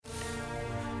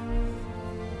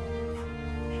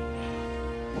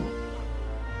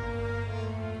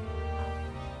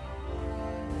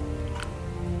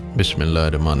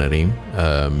बिस्मिल्लाहिर्रहमानिर्रहीम।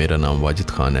 मेरा नाम वाजिद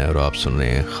ख़ान है और आप सुन रहे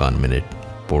हैं खान मिनट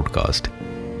पॉडकास्ट।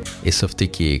 इस हफ्ते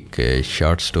की एक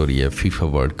शॉर्ट स्टोरी है फीफा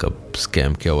वर्ल्ड कप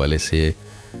स्कैम के हवाले से,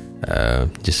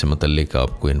 जिससे मुतल्लिक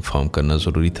आपको इन्फॉर्म करना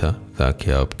ज़रूरी था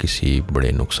ताकि आप किसी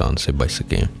बड़े नुकसान से बच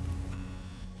सकें।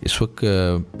 इस वक्त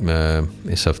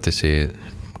इस हफ्ते से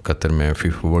कतर में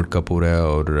फीफा वर्ल्ड कप हो रहा है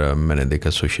और मैंने देखा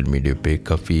सोशल मीडिया पे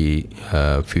काफ़ी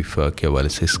फीफा के हवाले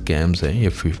से स्कैम्स हैं या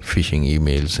फ़िशिंग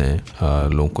ईमेल्स हैं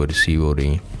लोगों को रिसीव हो रही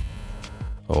हैं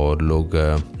और लोग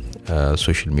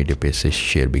सोशल मीडिया पे इसे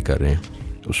शेयर भी कर रहे हैं।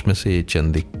 उसमें से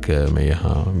चंद एक मैं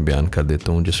यहाँ बयान कर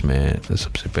देता हूँ, जिसमें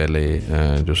सबसे पहले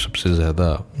जो सबसे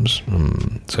ज़्यादा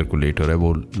सर्कुलेट हो रहा है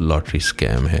वो लॉटरी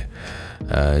स्कैम है,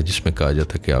 जिसमें कहा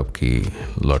जाता है कि आपकी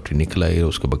लॉटरी निकल आई है,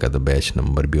 उसका बाकायदा बैच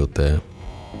नंबर भी होता है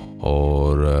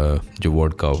और जो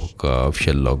वर्ल्ड कप का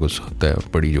ऑफिशियल लोगोस होता है,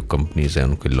 बड़ी जो कंपनीज़ हैं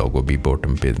उनके लोगो भी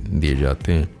बॉटम पे दिए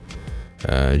जाते हैं,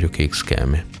 जो कि एक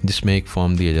स्कैम है। जिसमें एक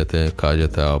फॉर्म दिया जाता है, कहा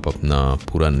जाता है आप अपना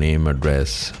पूरा नेम,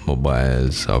 एड्रेस,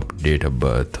 मोबाइल्स, आप डेट ऑफ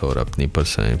बर्थ और अपनी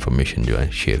पर्सनल इन्फॉर्मेशन जो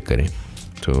है शेयर करें।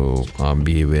 तो आप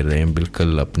भी अवेयर रहें,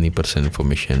 बिल्कुल अपनी पर्सनल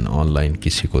इन्फॉर्मेशन ऑनलाइन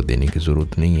किसी को देने की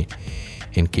ज़रूरत नहीं है।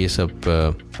 इन केस आप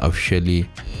ऑफिशियली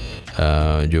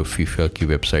जो फीफा की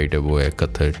वेबसाइट है वो है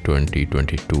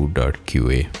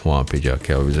qatar2022.qa, वहाँ पे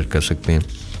जाके आप विज़िट कर सकते हैं।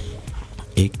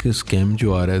 एक स्कैम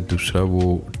जो आ रहा है दूसरा,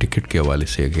 वो टिकट के हवाले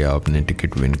से है कि आपने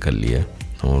टिकट विन कर लिया है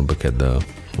और बाकायदा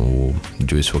वो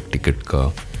जो इस वक्त टिकट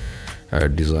का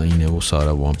डिज़ाइन है वो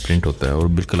सारा वहाँ प्रिंट होता है और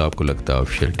बिल्कुल आपको लगता है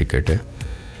ऑफिशियल टिकट है,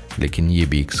 लेकिन ये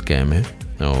भी एक स्कैम है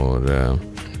और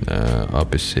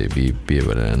आप इससे भी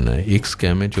बेअवेयर रहना है। एक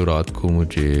स्कैम है जो रात को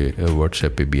मुझे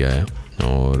व्हाट्सएप पे भी आया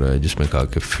और जिसमें कहा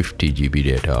कि 50 GB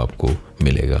डेटा आपको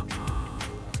मिलेगा,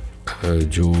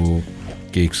 जो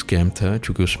कि एक स्कैम था,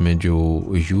 चूँकि उसमें जो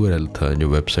URL था, जो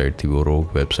वेबसाइट थी वो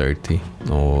रोग वेबसाइट थी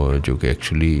और जो कि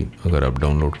एक्चुअली अगर आप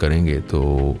डाउनलोड करेंगे तो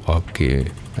आपके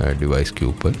डिवाइस के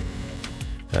ऊपर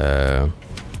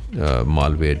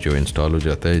मालवेयर जो इंस्टॉल हो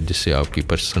जाता है, जिससे आपकी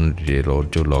पर्सनल डिटेल और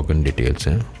जो लॉगिन डिटेल्स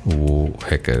हैं वो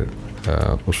हैकर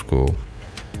उसको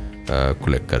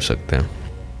कलेक्ट कर सकते हैं।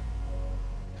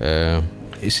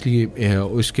 इसलिए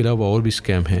इसके अलावा और भी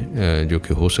स्कैम हैं जो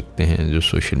कि हो सकते हैं जो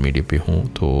सोशल मीडिया पे हों,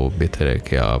 तो बेहतर है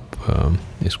कि आप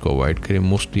इसको अवॉइड करें।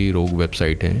 मोस्टली रोग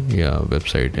वेबसाइट हैं या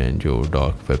वेबसाइट हैं जो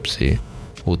डार्क वेब से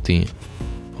होती हैं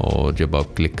और जब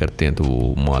आप क्लिक करते हैं तो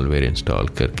वो मालवेयर इंस्टॉल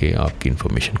करके आपकी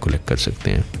इन्फॉर्मेशन कलेक्ट कर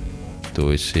सकते हैं।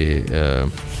 तो इससे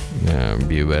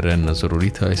भी अवेयर रहना ज़रूरी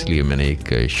था, इसलिए मैंने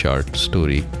एक शॉर्ट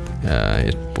स्टोरी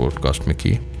इस पॉडकास्ट में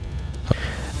की।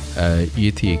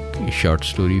 ये थी एक short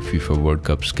story FIFA world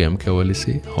cup scam के हवाले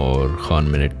से और खान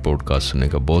मिनट पॉडकास्ट सुनने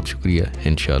का बहुत शुक्रिया।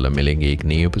 इंशाल्लाह मिलेंगे एक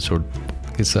नई एपिसोड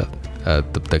के साथ,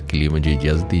 तब तक के लिए मुझे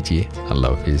इजाज़त दीजिए।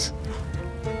 अल्लाह हाफिज़।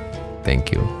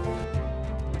 Thank you.